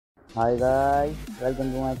Hi guys,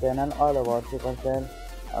 welcome to my channel all about super cell.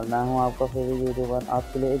 और मैं हूं आपका फेवरेट यूट्यूबर,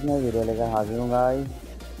 आपके लिए एक नई वीडियो लेकर हाजिर हूं गाइस।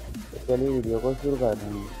 तो चलिए वीडियो को शुरू करते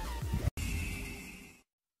हैं।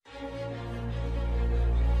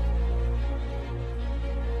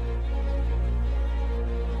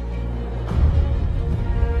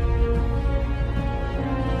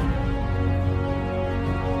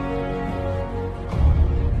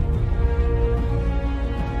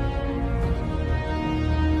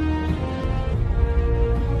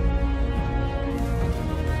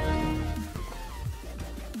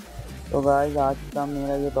 तो गाइस, आज का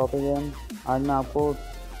मेरा ये टॉपिक है। आज मैं आपको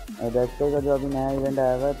रेस्कल का जो अभी नया इवेंट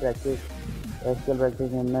आया हुआ है, रेस्कल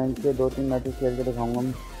प्रैक्टिस में, मैं इनके 2-3 मैचेस खेल के दिखाऊंगा।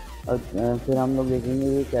 और फिर हम लोग देखेंगे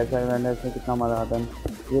कि कैसा इवेंट है, इसमें कितना मज़ा आता है।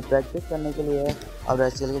 ये प्रैक्टिस करने के लिए है। आप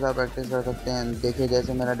रेस्कल के साथ प्रैक्टिस कर सकते हैं। देखिए,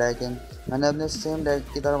 जैसे मेरा डेक है, मैंने अपने सेम डेक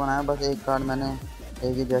की तरह बनाया, बस एक कार्ड मैंने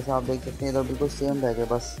एक ही, जैसा आप देख सकते हैं इधर बिल्कुल सेम डेक है।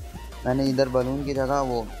 बस मैंने इधर बलून की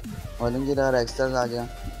जगह रेक्स्टर्स आ गया।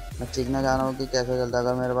 मैं सीखना चाह रहा हूँ कि कैसे चलता है।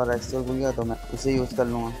 अगर मेरे पास रेक्स्टर खुल गया तो मैं उसे यूज़ कर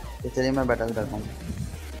लूँगा। तो चलिए मैं बैटल करता हूँ।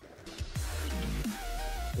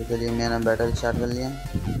 तो चलिए मैंने बैटल स्टार्ट कर लिया।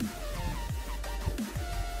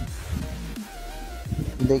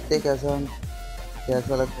 देखते कैसा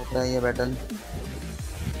कैसा लगता है ये बैटल।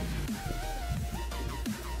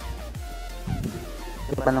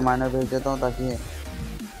 तो पहले माइनर भेज देता हूँ ताकि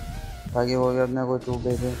ताकि वो भी अपने को चूक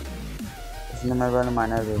भेजे, इसलिए मैं पहले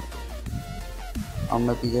माइनर भेज। अब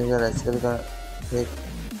मैं पीछे से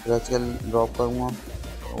रेस्कल ड्रॉप करूँगा।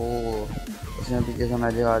 ओ, उसने पीछे से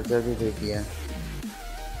मैजिक आर्चर भी भेज दिया है।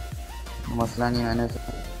 मसला नहीं, मैंने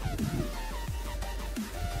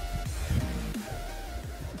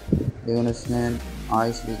लेकिन उसने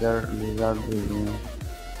आइस विजार्ड भेज दी है।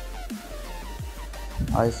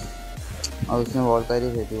 आइस, और उसने वॉलकायरी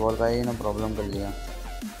भेजी। वॉलकायरी ने प्रॉब्लम कर लिया।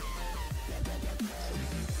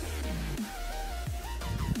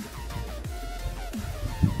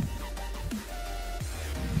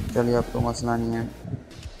 चलिए, अब तो मसला नहीं है।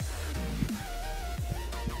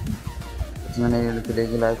 उसने किले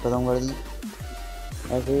की लाइफ ख़त्म कर दी।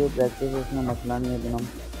 ऐसे ही प्रैक्टिस, उसमें मसला नहीं है। लेकिन हम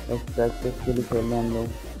बस प्रैक्टिस के लिए खेल रहे हैं हम लोग।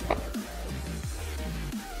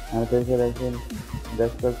 फिर से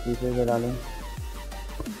रेस्कल पीछे से डालें,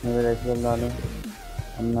 मेरे रेस्कल डालें।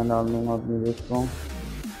 अब मैं डाल दूँगा अपनी रिस्क को।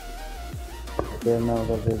 फिर मैं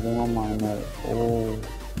उधर दे दूँगा माइनर।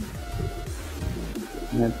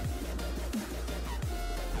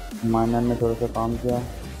 माइनर ने थोड़ा सा काम किया,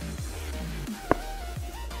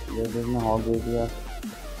 जैसे उसने हॉक दे दिया।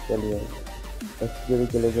 चलिए, इसके भी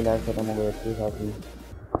किले की लाइफ ख़त्म हो गई अच्छी खासी।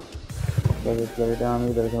 बस इसके टाइम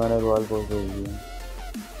इधर से मैंने रॉयल कोर्स भेज दिया।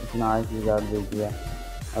 उसने आइस विजार्ड भेज दिया।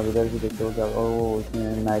 अब इधर से देखो क्या, और वो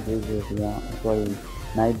उसने नाइट भेज दिया, सॉरी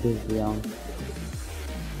नाइट भेज दिया।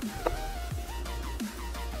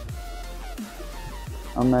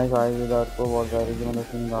 अब मैं इस आइस विजार्ड को बहुत सारी की मदद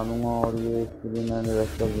से निकालूंगा, और ये इसके लिए मैंने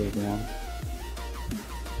रेस्टर भेज दूँगा।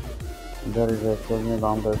 इधर रेस्टर ने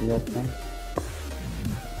काम कर दिया अच्छा।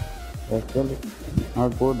 रेस्टर, हाँ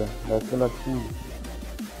गुड, रेस्टर अच्छे हैं।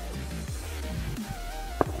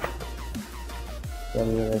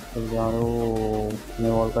 चलिए रेस्टर जा रहे हो, उसने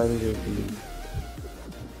वॉल का भी भेज दिया।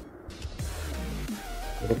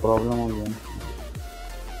 तो प्रॉब्लम हो गया।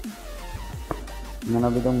 मैंने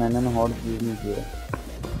अभी तक मैंने हॉट यूज़ नहीं किया।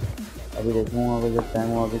 अभी देखूँगा, अगर जब टाइम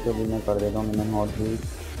हो अभी तो भी मैं कर देता हूँ मैंने हॉट यूज़।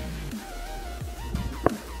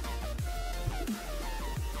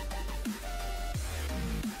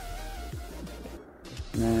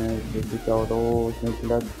 मैं देखिए क्या होता है। वो उसने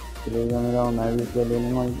खिलेगा मेरा, और मैं भी इसको ले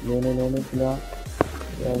लूँगा। ले खिला,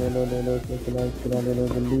 ले लो खिला ले लो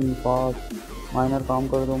जल्दी फास्ट। माइनर काम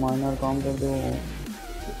कर दो, माइनर काम कर दो।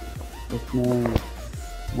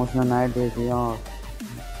 उसने नाइट भेज दिया।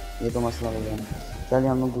 ये तो मसला हो गया। चलिए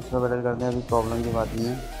हम लोग दूसरा बैटल करते हैं। अभी प्रॉब्लम की बात नहीं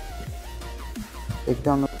है, देखते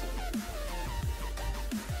हैं हम लोग।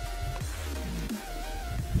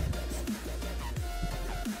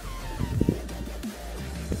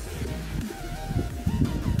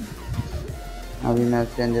 अभी मैं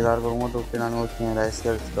उसका इंतज़ार करूँगा। तो फिर उसने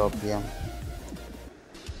रेस्कल्स ड्रॉप किया,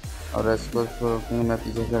 और रेस्कल्स को मैं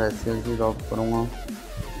पीछे से रेस्कल्स ही ड्रॉप करूँगा,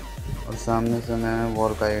 और सामने से मैं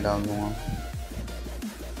वॉलकायरी डाल दूँगा।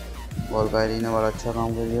 वॉलकायरी ने बड़ा अच्छा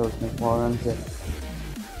काम कर दिया। उसने फ़ौरन से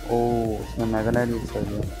उसने मैग्नेट यूज़ कर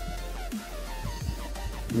दिया।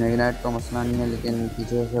 मैग्नेट का मसला नहीं है, लेकिन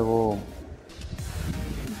पीछे से वो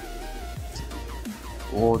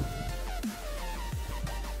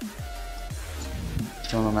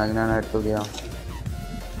चलो मैग्नेट तो गया।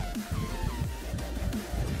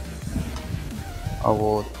 अब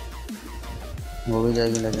वो भी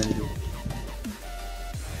जाएगी लेजेंड की।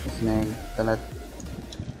 उसने गलत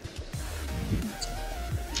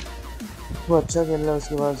वो अच्छा खेल रहा है,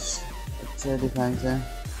 उसके पास अच्छा डिफेंस है,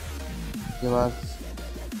 उसके पास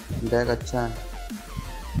डेक अच्छा है।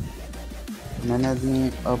 मैंने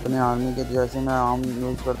अपने आर्मी के जैसे मैं आर्म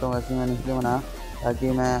यूज़ करता हूँ वैसे मैंने इसलिए बनाया ताकि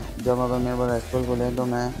मैं जब अगर मेरे पास रेस्पल को लें तो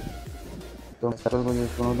मैं रेस्पल को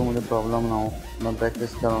यूज़ करूँ तो मुझे प्रॉब्लम ना हो, मैं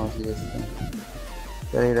प्रैक्टिस कर रहा हूँ इसी वजह से।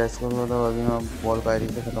 चलिए रेस्पल को तो अभी मैं वॉल पायरी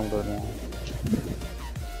से ख़त्म कर दूँगा।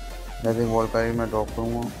 जैसे वॉल पायरी मैं ड्रॉप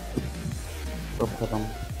करूँगा सब ख़त्म।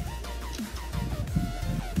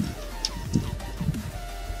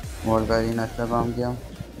 वॉल पायरी ने अच्छा काम किया।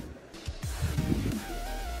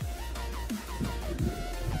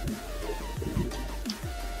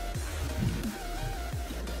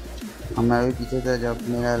 अब मैं अभी पीछे से जब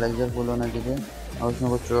मेरा लेक्चर फुल होने थे और उसमें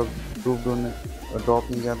कुछ ट्रूप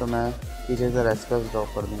ड्रॉप नहीं किया तो मैं पीछे से रेस्कल्स ड्रॉप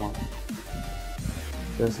कर दूँगा।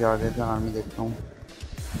 तो इसके आगे से आर्मी देखता हूँ।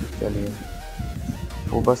 चलिए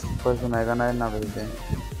वो बस ऊपर से मेगा नाइट ना भेज दें।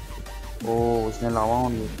 ओ उसने लावा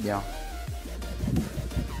ऑन यूज़ किया।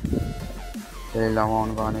 चलिए लावा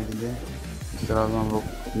ऑन को आने दीजिए। इस तरह से हम लोग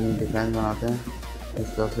अपनी डिफेंस बनाते हैं,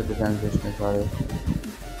 इस तरह से डिफेंस भेजते हैं सारे।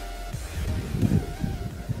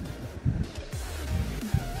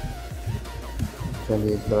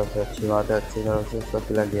 चलिए इस तरह से अच्छी बात है, अच्छी तरह से उसका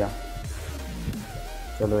किला गया।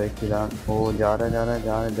 चलो एक किला वो जाएगा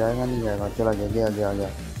नहीं जाएगा, चला गया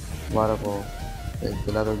 12 को एक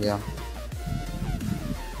किला तो गया।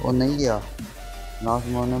 वो नहीं गया लास्ट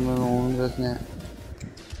मॉर्निंग में उसने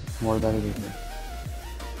मोलदारी दी थी।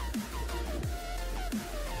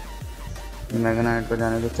 मैगनाइट पर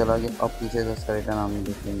जाने से चला गया। अब पीछे से स्केलेटन आर्मी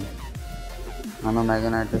देखेंगे, है ना।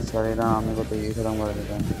 मैगनाइट स्केलेटन आर्मी को तो ये ख़त्म कर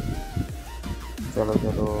देता है। चलो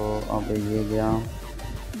अब ये गया।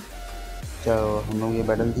 चलो हम लोग ये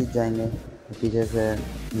बैटल जीत जाएंगे। पीछे से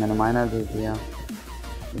मैंने माइनर भेज दिया,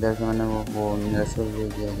 इधर से मैंने वो रेस्पल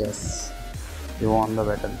भेज दिया। Yes you won the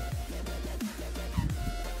battle.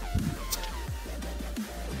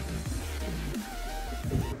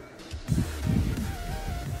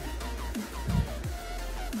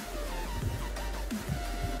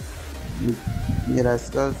 ये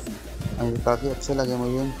रेस्कल्स काफ़ी अच्छे लगे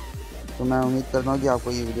मुझे, तो मैं उम्मीद करता हूँ कि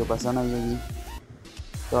आपको ये वीडियो पसंद आई होगी।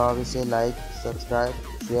 तो आप इसे लाइक सब्सक्राइब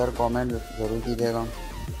शेयर कमेंट ज़रूर कीजिएगा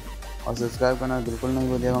और सब्सक्राइब करना बिल्कुल नहीं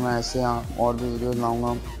भूलिएगा। मैं ऐसे और भी वीडियोस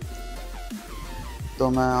लाऊंगा। तो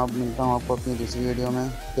मैं अब मिलता हूँ आपको अपनी दूसरी वीडियो में।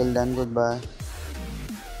 Till then good bye.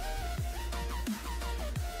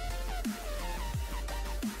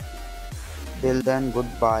 Till then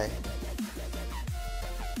good bye.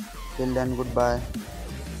 Till then good bye.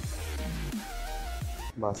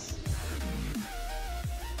 बस।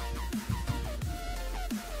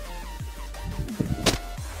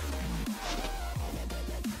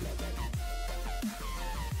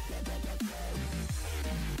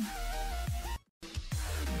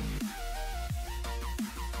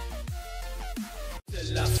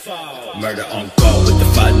 Murder on call with the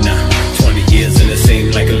fight now. 20 years and it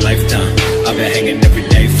seemed like a lifetime. I've been hanging every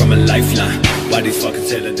day from a lifeline. Why these fuckers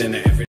tell it then every